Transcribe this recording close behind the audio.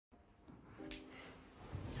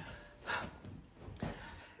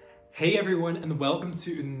Hey everyone, and welcome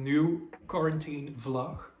to a new quarantine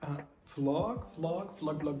vlog. Vlog.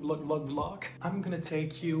 I'm gonna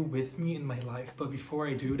take you with me in my life, but before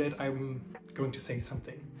I do that, I'm going to say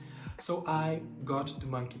something. So I got the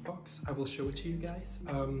monkeypox. I will show it to you guys.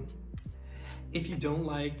 If you don't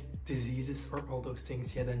like diseases or all those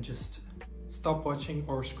things, yeah, then just stop watching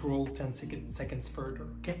or scroll 10 seconds further,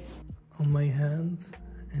 okay? On my hand,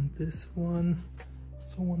 and this one,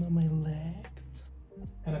 so one on my legs,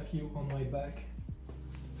 and a few on my back.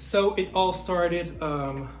 So it all started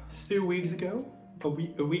 2 weeks ago, a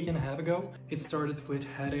week and a half ago. It started with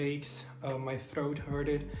headaches, my throat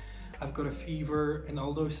hurted, I've got a fever and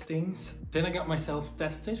all those things. Then I got myself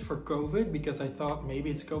tested for COVID because I thought maybe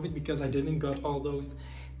it's COVID because I didn't got all those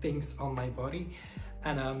things on my body.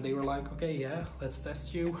 And they were like, okay, yeah, let's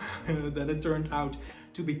test you. Then it turned out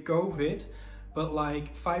to be COVID. But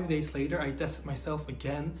like 5 days later, I tested myself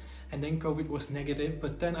again and then COVID was negative.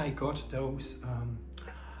 But then I got those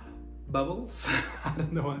bubbles. I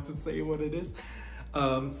don't know how to say what it is.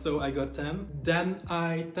 So I got them. Then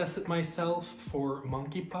I tested myself for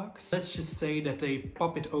monkeypox. Let's just say that they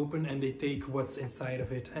pop it open and they take what's inside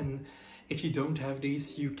of it. And if you don't have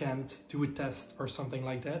these, you can't do a test or something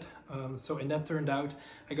like that. And that turned out,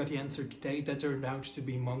 I got the answer today, that turned out to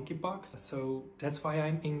be monkeypox. So that's why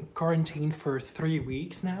I'm in quarantine for 3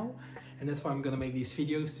 weeks now. And that's why I'm gonna make these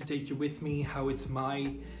videos to take you with me, how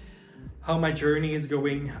my journey is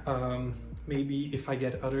going. Maybe if I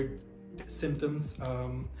get other symptoms,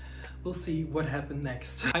 we'll see what happened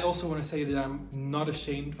next. I also want to say that I'm not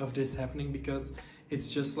ashamed of this happening because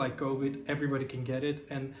it's just like COVID, everybody can get it.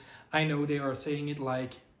 And I know they are saying it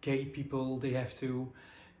like gay people, they have to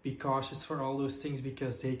be cautious for all those things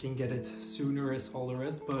because they can get it sooner as all the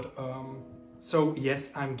rest. But so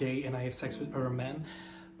yes, I'm gay and I have sex with other men,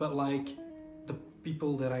 but like the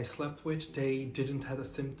people that I slept with, they didn't have the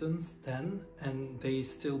symptoms then and they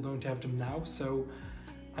still don't have them now. So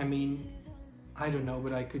I mean, I don't know,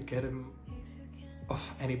 but I could get them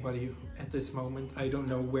off anybody at this moment. I don't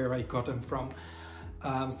know where I got them from.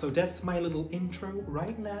 So that's my little intro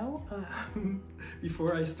right now,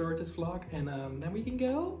 before I start this vlog, and then we can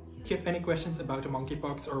go. If you have any questions about the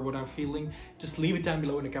monkeypox or what I'm feeling, just leave it down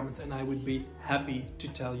below in the comments and I would be happy to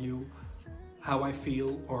tell you how I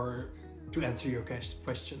feel or to answer your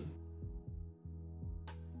question.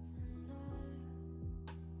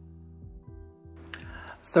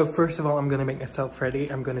 So first of all, I'm gonna make myself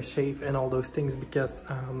ready. I'm gonna shave and all those things because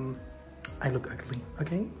I look ugly,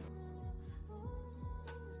 okay?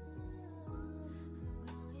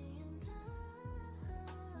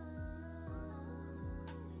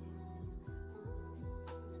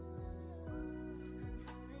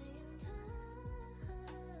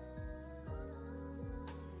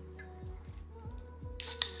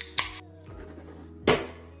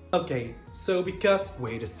 Okay, so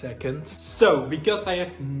wait a second. So, because I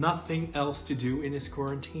have nothing else to do in this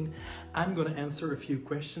quarantine, I'm gonna answer a few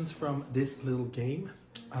questions from this little game.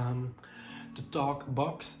 The talk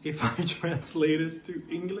box, if I translate it to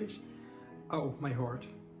English. Oh, my heart.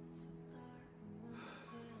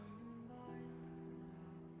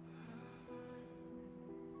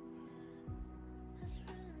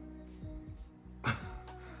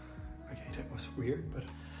 Okay, that was weird, but...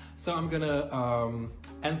 So I'm gonna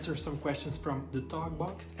answer some questions from the talk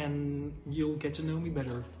box and you'll get to know me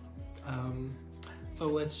better. So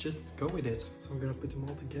let's just go with it. So I'm gonna put them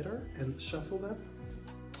all together and shuffle them.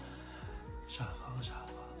 Shuffle,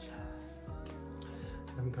 shuffle, shuffle.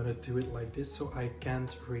 And I'm gonna do it like this so I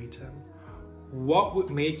can't read them. What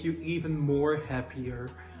would make you even more happier?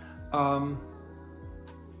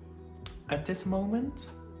 At this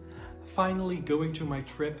moment, finally going to my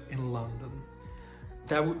trip in London.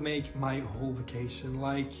 That would make my whole vacation.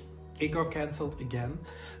 Like, it got cancelled again.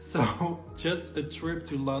 So just a trip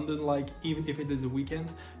to London, like even if it is a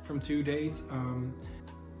weekend from 2 days,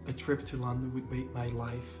 a trip to London would make my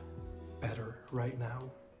life better right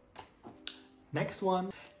now. Next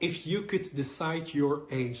one. If you could decide your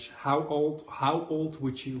age, how old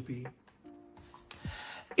would you be?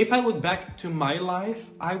 If I look back to my life,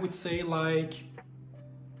 I would say like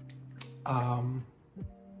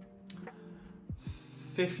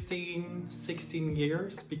 15, 16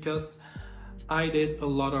 years, because I did a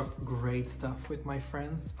lot of great stuff with my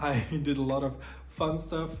friends. I did a lot of fun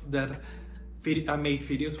stuff that I made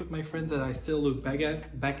videos with my friends that I still look back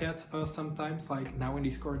at sometimes. Like now in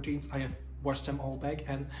these quarantines, I have watched them all back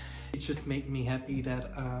and it just made me happy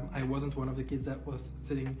that I wasn't one of the kids that was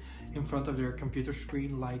sitting in front of their computer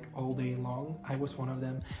screen like all day long. I was one of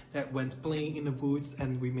them that went playing in the woods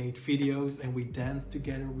and we made videos and we danced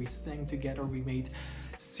together, we sang together, we made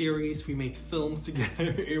series, we made films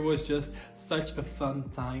together. It was just such a fun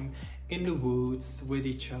time in the woods with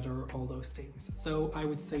each other, all those things. So I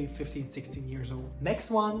would say 15, 16 years old.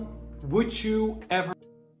 Next one, would you ever...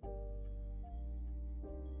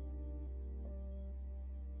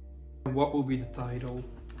 What will be the title?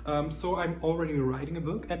 So I'm already writing a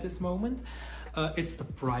book at this moment. It's a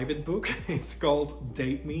private book. It's called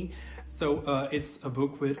Date Me. So it's a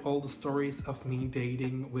book with all the stories of me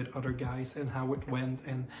dating with other guys and how it went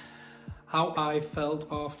and how I felt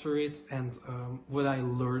after it and what I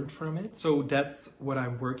learned from it. So that's what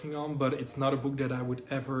I'm working on, but it's not a book that I would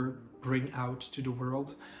ever bring out to the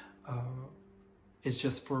world. It's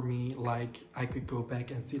just for me, like I could go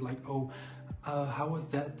back and see like, oh, how was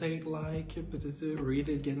that date like? Read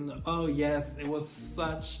it again. Oh yes, it was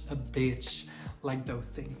such a bitch. Like those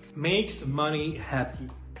things. Makes money happy.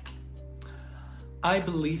 I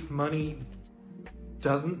believe money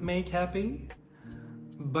doesn't make happy,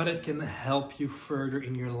 but it can help you further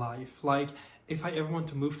in your life. Like if I ever want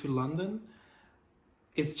to move to London,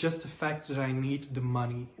 it's just the fact that I need the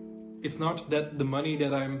money. It's not that the money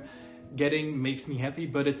that I'm getting makes me happy,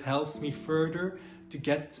 but it helps me further to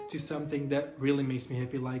get to something that really makes me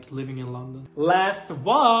happy, like living in London. Last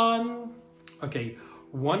one. Okay,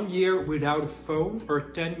 1 year without a phone or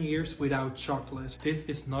 10 years without chocolate. This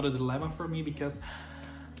is not a dilemma for me because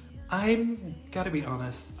I'm gotta be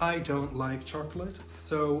honest, I don't like chocolate.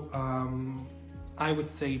 So I would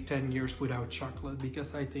say 10 years without chocolate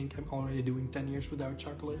because I think I'm already doing 10 years without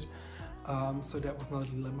chocolate. So that was not a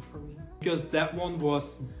dilemma for me. Because that one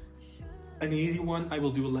was an easy one, I will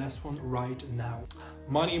do a last one right now.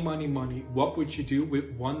 Money, money, money. What would you do with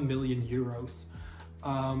 1 million euros?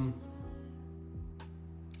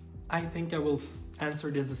 I think I will answer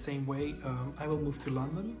this the same way. I will move to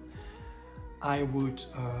London. I would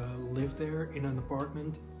live there in an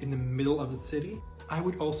apartment in the middle of the city. I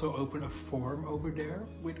would also open a farm over there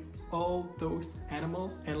with all those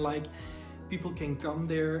animals, and like people can come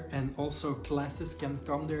there and also classes can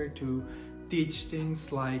come there to teach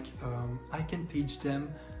things. Like I can teach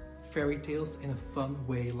them fairy tales in a fun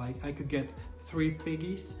way. Like I could get 3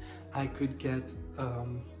 piggies, I could get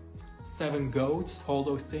 7 goats, all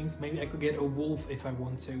those things. Maybe I could get a wolf if I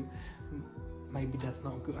want to. Maybe that's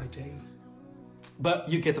not a good idea, but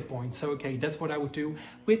you get the point. So okay, that's what I would do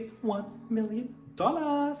with $1 million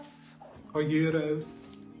or euros.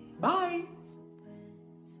 Bye.